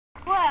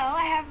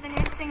have the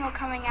new single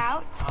coming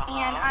out,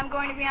 and I'm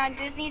going to be on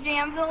Disney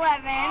Jam's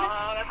 11.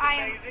 That's I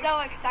am amazing. so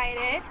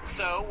excited.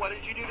 So, what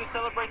did you do to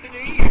celebrate the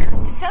new year?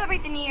 To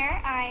celebrate the new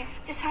year, I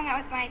just hung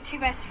out with my two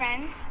best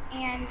friends,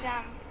 and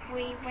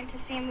we went to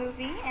see a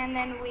movie, and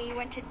then we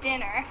went to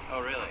dinner.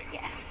 Oh, really?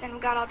 Yes, and we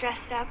got all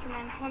dressed up, and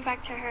then went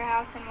back to her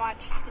house and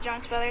watched the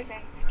Jonas Brothers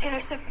and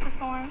Tyeler Swift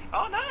perform.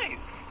 Oh,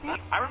 nice. Yeah.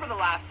 I remember the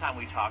last time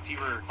we talked, you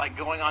were like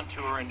going on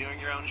tour and doing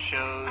your own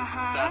shows and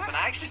stuff, and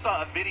I actually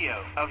saw a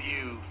video of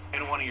you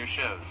in one of your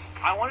shows.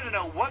 I wanted to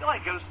know what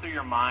like goes through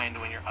your mind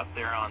when you're up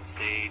there on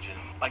stage and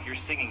like you're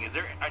singing. Is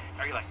there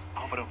are you like, I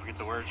hope I don't forget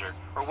the words,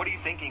 or what are you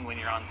thinking when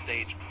you're on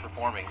stage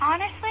performing?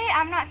 Honestly,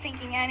 I'm not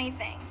thinking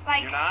anything.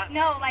 Like, you're not?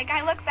 No, like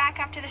I look back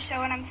after the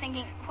show and I'm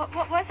thinking,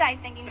 what was I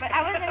thinking? But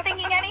I wasn't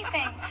thinking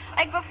anything.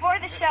 Like before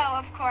the show,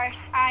 of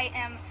course, I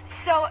am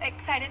so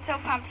excited, so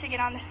pumped to get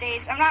on the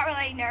stage. I'm not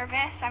really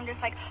nervous. I'm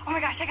just like, oh my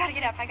gosh, I gotta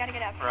get up.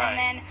 Right.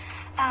 And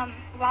then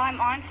while I'm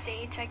on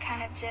stage, I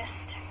kind of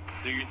just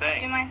do your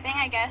thing. Do my thing,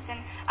 I guess. And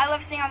I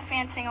love seeing all the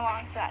fans sing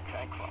along, so that's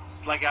really cool.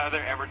 Like, are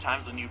there ever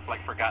times when you've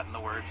like forgotten the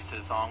words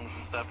to songs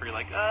and stuff, where you're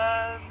like,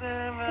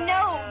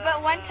 No,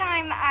 but one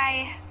time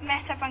I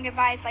messed up on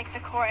goodbyes, like the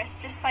chorus,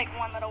 just like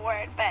one little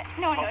word, but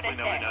no one noticed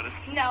it. Hopefully nobody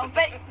noticed. No,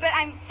 but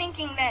I'm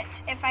thinking that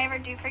if I ever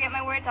do forget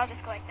my words, I'll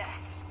just go like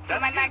this. That's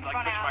my good. microphone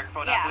Like push out. your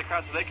microphone Yeah. out to the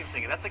crowd so they can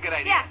sing it. That's a good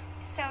idea. Yeah,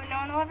 so no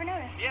one will ever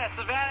notice. Yeah,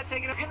 Savannah,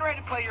 getting ready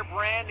to play your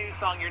brand new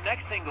song, your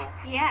next single.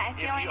 Yeah, if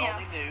If you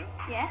only knew.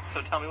 Yes.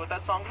 So tell me what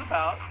that song's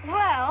about.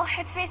 Well,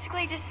 it's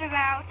basically just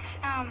about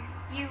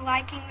you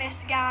liking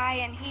this guy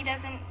and he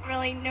doesn't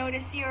really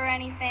notice you or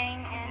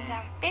anything, and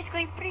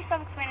basically pretty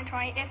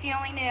self-explanatory. If you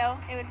only knew,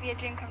 it would be a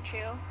dream come true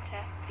to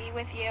be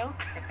with you.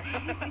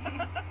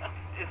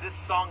 Is this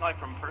song like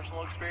from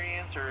personal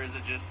experience, or is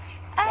it just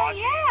Oh,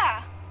 watching?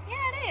 yeah. Yeah,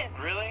 it is.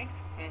 Really?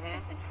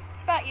 Mm-hmm.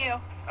 It's about you.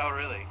 Oh,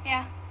 really?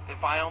 Yeah.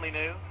 If I only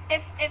knew?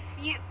 If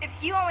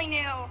you only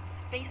knew,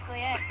 that's basically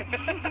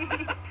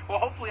it. Well,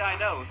 hopefully I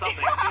know something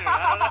soon.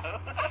 I don't know.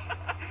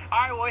 All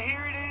right, well,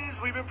 here it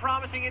is. We've been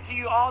promising it to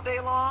you all day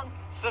long.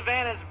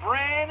 Savannah's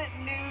brand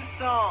new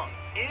song,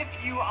 If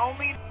You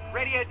Only.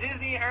 Radio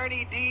Disney,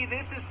 Ernie D.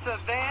 This is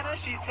Savannah.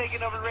 She's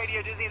taking over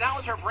Radio Disney. That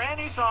was her brand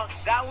new song.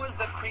 That was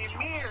the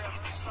premiere of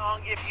her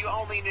song, If You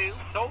Only Knew.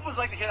 So what was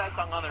it like to hear that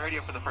song on the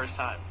radio for the first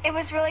time? It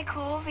was really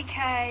cool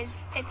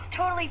because it's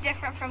totally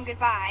different from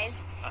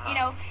Goodbyes. You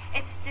know,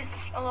 it's just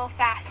a little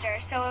faster.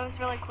 So it was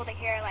really cool to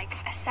hear like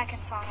a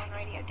second song on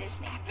Radio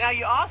Disney. Now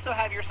you also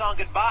have your song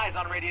Goodbyes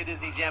on Radio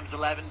Disney Jams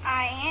 11.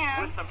 I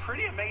am. With some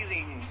pretty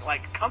amazing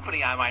like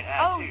company, I might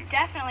add, too. Oh,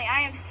 definitely.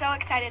 I am so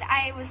excited.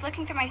 I was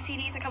looking through my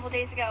CDs a couple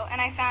days ago and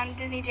I found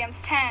Disney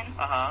Jams 10.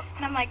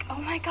 And I'm like, oh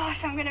my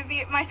gosh,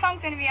 my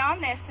song's gonna be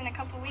on this in a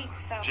couple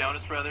weeks. So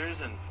Jonas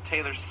Brothers and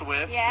Tyeler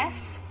Swift.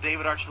 Yes. And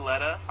David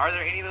Archuleta. Are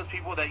there any of those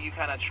people that you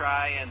kind of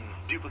try and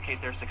duplicate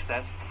their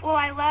success? Well,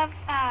 I love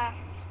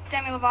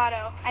Demi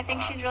Lovato. I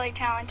think she's really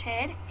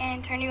talented,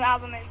 and her new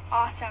album is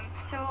awesome.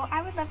 So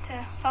I would love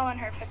to follow in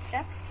her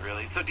footsteps.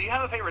 Really? So do you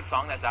have a favorite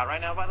song that's out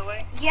right now, by the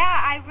way? Yeah,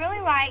 I really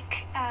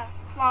like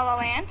La La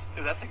Land.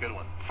 Ooh, that's a good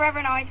one. Forever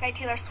and Always by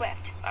Tyeler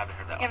Swift. I haven't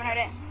heard that You one.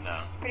 haven't heard it? No.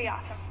 It's pretty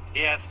awesome.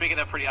 Yeah, speaking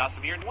of pretty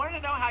awesome, you wanted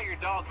to know how your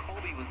dog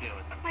Colby was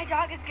doing. My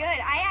dog is good.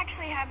 I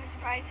actually have a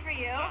surprise for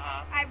you.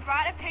 I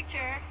brought a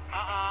picture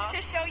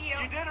to show you.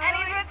 You did, really? And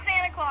he's with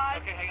Santa Claus.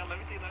 Okay, hang on. Let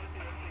me see.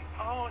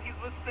 Oh, he's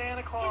with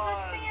Santa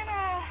Claus. He's with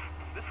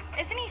Santa.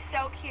 Isn't he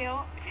so cute?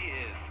 He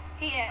is.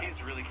 He is.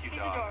 He's a really cute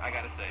He's dog, adorable. I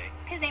gotta say.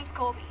 His name's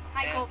Colby.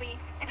 Hi, Colby,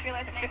 if you're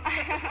listening.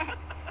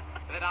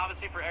 And then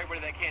obviously for everybody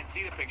that can't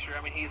see the picture,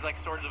 I mean, he's like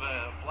sort of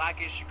a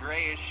blackish,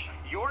 grayish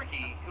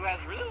Yorkie who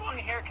has really long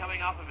hair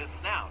coming off of his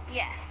snout.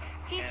 Yes.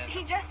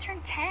 He just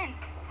turned 10.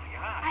 Oh my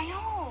gosh. I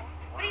know.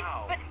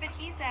 Wow. But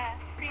he's a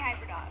pretty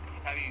hyper dog.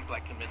 Have you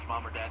like convinced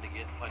mom or dad to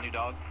get a new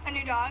dog? A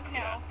new dog? No.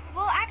 Yeah.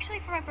 Well, actually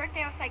for my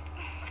birthday I was like,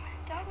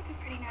 dog would be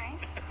pretty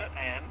nice.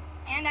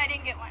 And I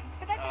didn't get one,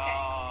 but that's okay.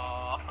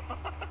 Oh.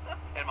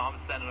 And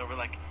mom's sending over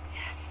like,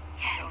 yes,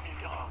 no new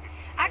dog.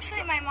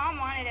 Actually, my mom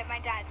wanted it. My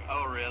dad did.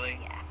 Oh, really?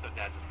 Yeah. So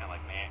dad's just kind of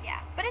like, meh.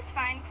 Yeah, but it's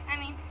fine. I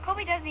mean,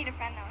 Colby does need a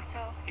friend though, so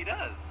he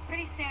does.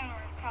 Pretty soon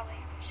we probably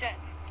should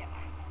get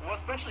one. Well,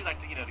 especially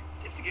like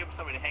just to give him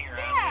somebody to hang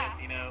around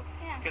with,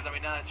 Yeah. Because I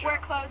mean, now that you're we're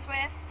close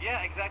with.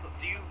 Yeah, exactly.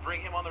 Do you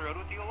bring him on the road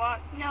with you a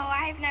lot? No,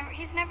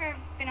 he's never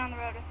been on the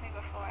road with me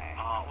before.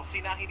 Oh, well,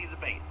 see, now he needs a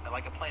mate,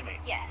 like a playmate.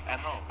 Yes. At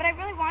home. But I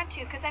really want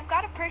to, because I've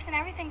got a purse and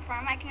everything for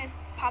him. I can just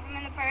pop him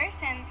in the purse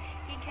and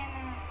he can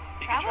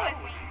travel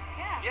with me.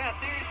 Yeah. Yeah,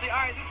 seriously. All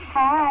right, this is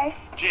Hi.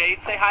 Jade.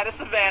 Say hi to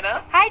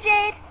Savannah. Hi,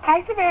 Jade.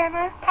 Hi,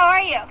 Savannah. How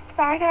are you?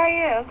 Fine, how are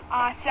you?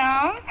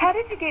 Awesome. How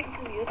did you get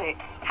into music?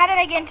 How did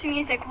I get into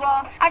music?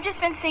 Well, I've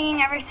just been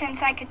singing ever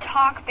since I could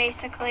talk,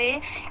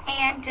 basically.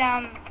 And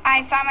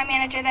I found my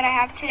manager that I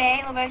have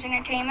today, Levosia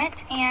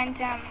Entertainment,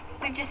 and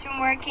we've just been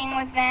working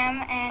with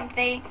them, and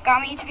they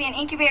got me to be an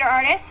incubator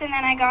artist, and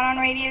then I got on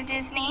Radio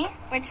Disney,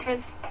 which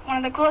was one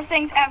of the coolest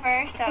things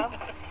ever, so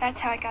that's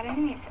how I got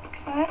into music.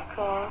 Oh, that's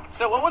cool.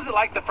 So what was it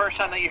like the first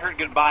time that you heard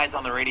Goodbyes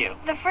on the radio?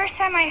 The first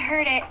time I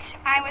heard it,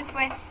 I was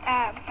with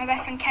my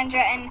best friend Kendra,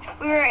 and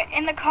we were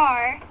in the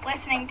car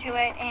listening to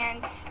it,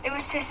 and it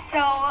was just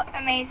so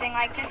amazing.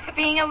 Like, just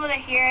being able to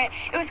hear it.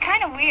 It was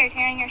kind of weird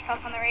hearing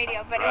yourself on the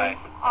radio, but Right. it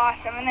was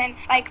awesome. And then,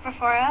 like,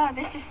 before, oh,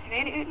 this is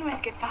Savannah Outen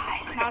with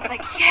Goodbyes. And I was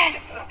like,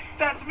 yes!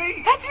 That's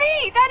me! That's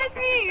me! That is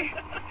me!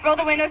 Roll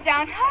the windows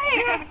down. Hi!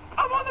 Yes,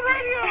 I'm on the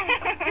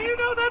radio! Do you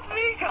know that's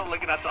me? Kind of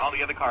looking out to all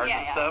the other cars Yeah,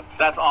 and yeah. stuff.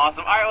 That's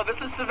awesome. All right, well,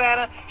 this is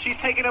Savannah. She's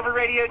taking over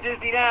Radio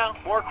Disney now.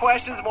 More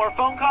questions, more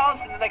phone calls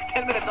in the next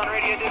 10 minutes on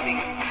Radio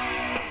Disney.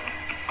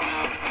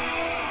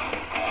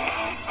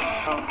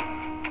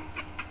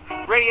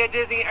 Radio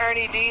Disney,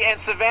 Ernie D, and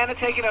Savannah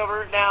taking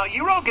over. Now,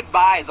 you wrote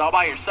Goodbyes all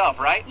by yourself,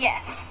 right?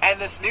 Yes. And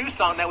this new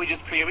song that we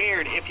just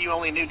premiered, If You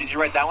Only Knew, did you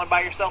write that one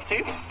by yourself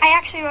too? I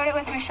actually wrote it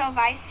with Michelle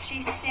Weiss.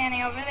 She's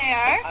standing over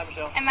there. Hi,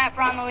 Michelle. And Matt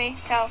Bronley,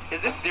 so...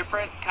 Is it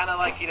different, kind of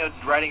like,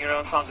 writing your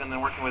own songs and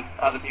then working with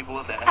other people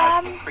that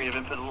have creative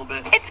input a little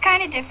bit? It's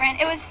kind of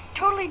different. It was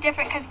totally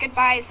different because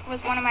Goodbyes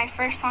was one of my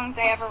first songs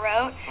I ever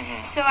wrote.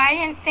 Mm-hmm. So I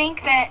didn't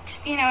think that,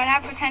 it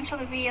had potential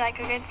to be like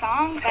a good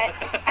song, but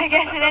I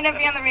guess it ended up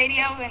being on the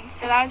radio, and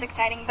so that was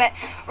exciting. But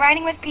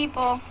writing with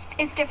people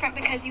is different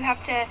because you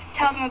have to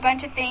tell them a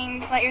bunch of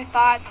things, let your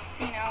thoughts,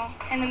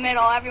 in the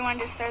middle. Everyone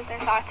just throws their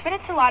thoughts, but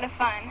it's a lot of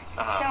fun.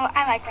 Uh-huh. So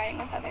I like writing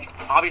with others.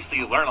 Obviously,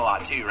 you learn a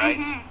lot too, right?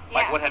 Mm-hmm,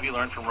 Like, yeah. what have you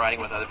learned from writing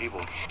with other people?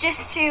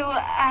 Just to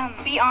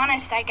be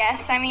honest, I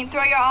guess. I mean,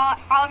 throw all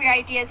of your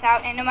ideas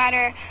out, and no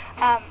matter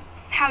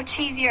how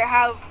cheesy or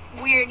how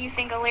weird you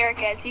think a lyric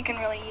is, you can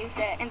really use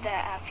it in the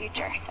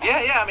future. So.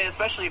 Yeah. I mean,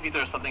 especially if you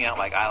throw something out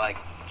like, I like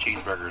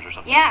cheeseburgers or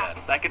something Yeah. like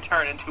that. That could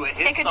turn into a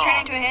hit It could song. turn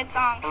into a hit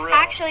song. For real.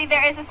 Actually,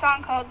 there is a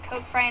song called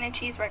Coke Fry and a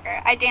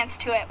Cheeseburger. I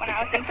danced to it when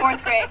I was in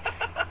 4th grade.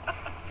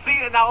 See,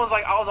 and I was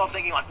all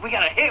thinking, like, we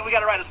got a hit, we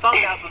got to write a song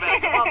now, Savannah.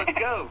 Come on, let's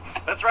go.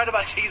 Let's write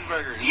about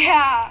cheeseburgers.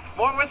 Yeah.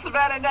 More with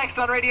Savannah next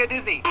on Radio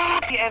Disney.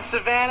 And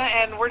Savannah,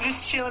 and we're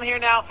just chilling here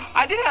now.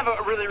 I did have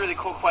a really, really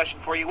cool question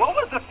for you. What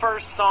was the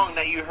first song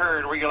that you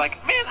heard where you're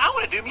like, man, I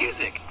want to do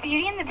music?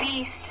 Beauty and the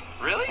Beast.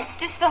 Really?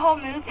 Just the whole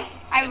movie.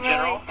 In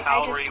general? How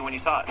old were you when you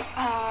saw it?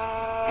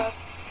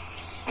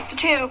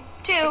 2.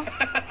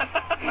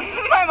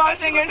 My mom She looks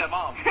singing. at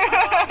mom.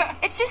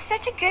 It's just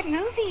such a good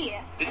movie.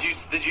 Do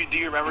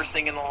you remember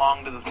singing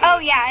along to the Oh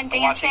yeah, and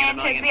watching it a dancing to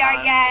million be our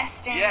times?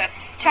 guest, and Yes.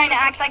 trying to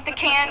act like the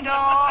candle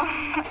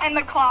and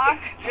the clock.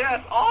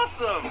 Yes,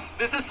 awesome.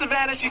 This is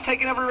Savannah. She's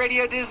taking over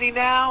Radio Disney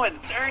now, and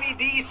it's Ernie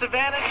D.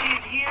 Savannah,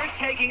 she's here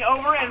taking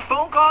over, and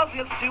phone calls.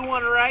 Let's do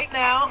one right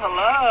now.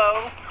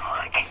 Hello.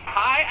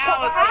 Hi,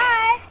 Allison.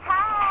 Hi.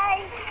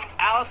 Hi.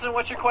 Allison,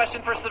 what's your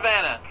question for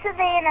Savannah?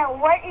 Savannah,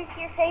 what is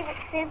your favorite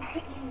food to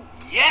eat?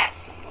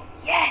 Yes.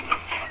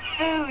 Yes,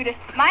 food.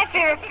 My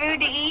favorite food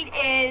to eat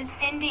is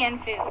Indian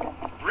food.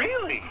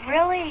 Really?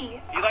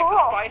 Really? You like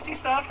the spicy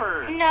stuff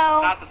or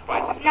No. not the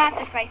spicy stuff? Not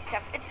the spicy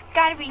stuff. It's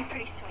got to be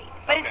pretty sweet,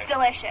 but it's Okay.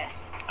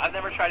 delicious. I've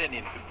never tried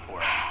Indian food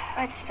before.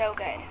 It's so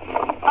good.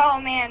 Oh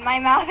man, my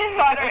mouth is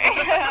watering.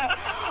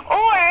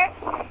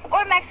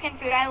 or Mexican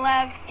food. I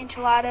love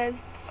enchiladas,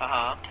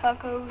 Uh-huh.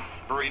 tacos.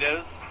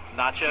 Burritos?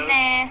 Nachos?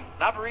 Nah.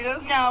 Not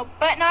burritos? No,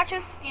 but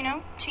nachos,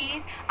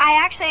 cheese. I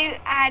actually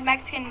had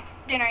Mexican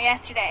dinner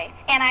yesterday,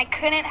 and I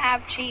couldn't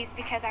have cheese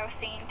because I was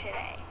singing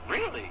today.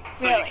 Really?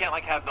 So Really. you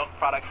can't have milk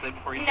products the day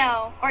before you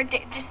No, or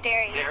just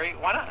dairy. sing? Dairy?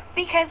 Why not?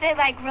 Because it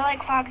really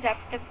clogs up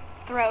the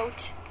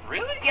throat.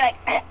 Really? You're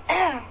like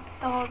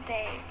the whole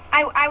day.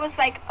 I was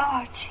like,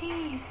 oh,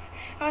 cheese.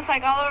 It was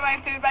all over my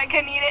food, but I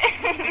couldn't eat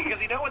it. See, because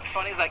what's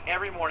funny is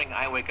every morning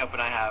I wake up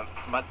and I have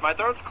my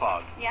throat's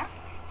clogged. Yeah.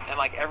 And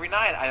every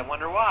night I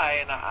wonder why,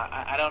 and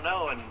I don't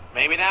know. And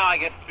maybe now I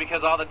guess it's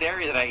because all the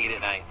dairy that I eat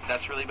at night.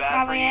 That's really bad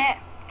Probably for you. it.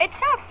 It's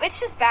not. It's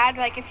just bad.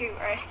 If you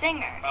are a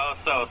singer. Oh,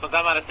 so since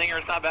I'm not a singer,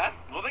 it's not bad.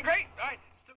 Well then, great. All right.